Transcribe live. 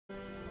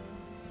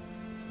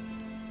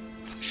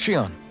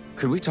Shion,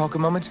 could we talk a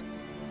moment?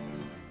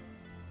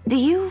 Do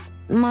you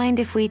mind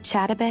if we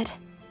chat a bit?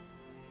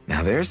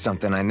 Now there's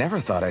something I never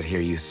thought I'd hear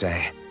you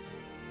say.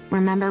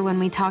 Remember when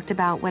we talked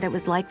about what it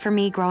was like for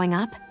me growing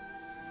up?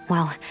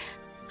 Well,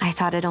 I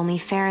thought it only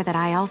fair that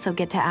I also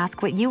get to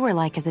ask what you were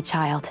like as a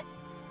child.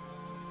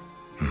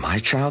 My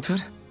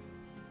childhood?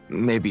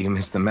 Maybe you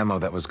missed the memo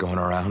that was going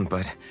around,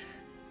 but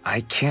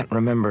I can't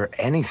remember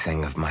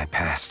anything of my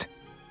past.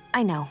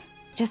 I know.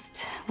 Just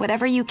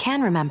whatever you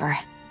can remember.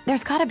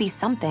 There's gotta be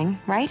something,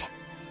 right?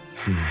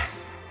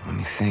 Let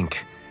me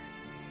think.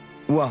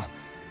 Well,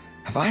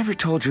 have I ever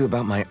told you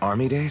about my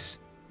army days?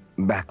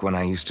 Back when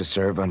I used to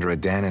serve under a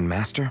Danon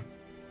master?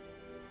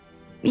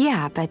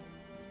 Yeah, but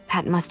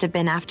that must have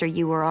been after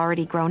you were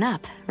already grown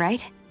up,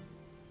 right?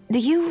 Do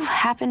you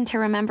happen to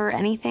remember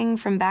anything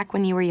from back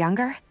when you were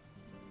younger?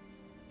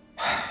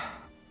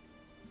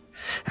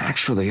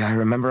 Actually, I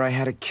remember I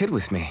had a kid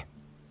with me.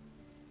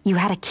 You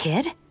had a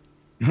kid?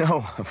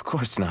 No, of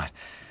course not.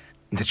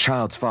 The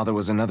child's father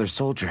was another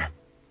soldier.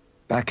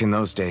 Back in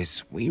those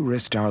days, we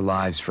risked our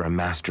lives for a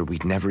master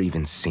we'd never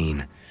even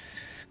seen.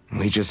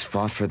 We just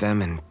fought for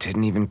them and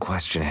didn't even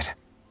question it.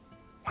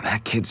 When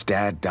that kid's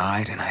dad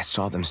died and I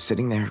saw them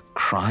sitting there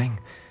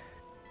crying,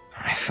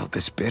 I felt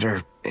this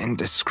bitter,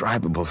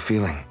 indescribable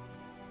feeling.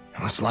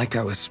 It was like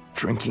I was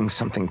drinking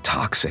something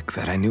toxic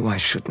that I knew I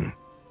shouldn't,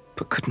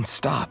 but couldn't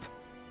stop.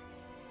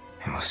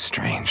 It was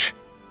strange.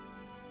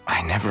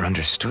 I never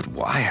understood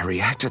why I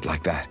reacted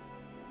like that.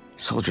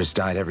 Soldiers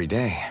died every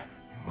day.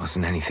 It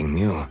wasn't anything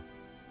new.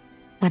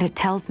 What it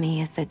tells me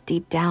is that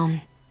deep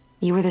down,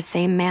 you were the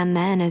same man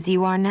then as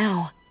you are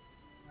now.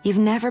 You've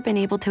never been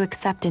able to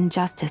accept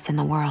injustice in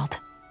the world.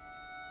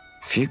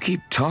 If you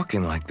keep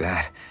talking like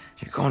that,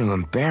 you're going to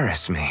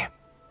embarrass me.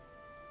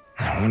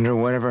 I wonder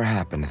whatever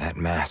happened to that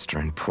master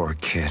and poor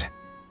kid.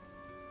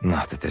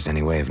 Not that there's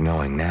any way of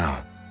knowing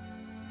now.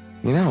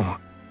 You know,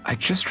 I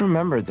just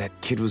remembered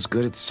that kid was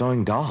good at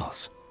sewing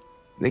dolls.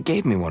 They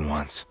gave me one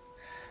once.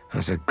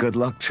 As a good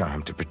luck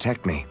charm to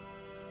protect me.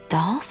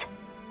 Dolls?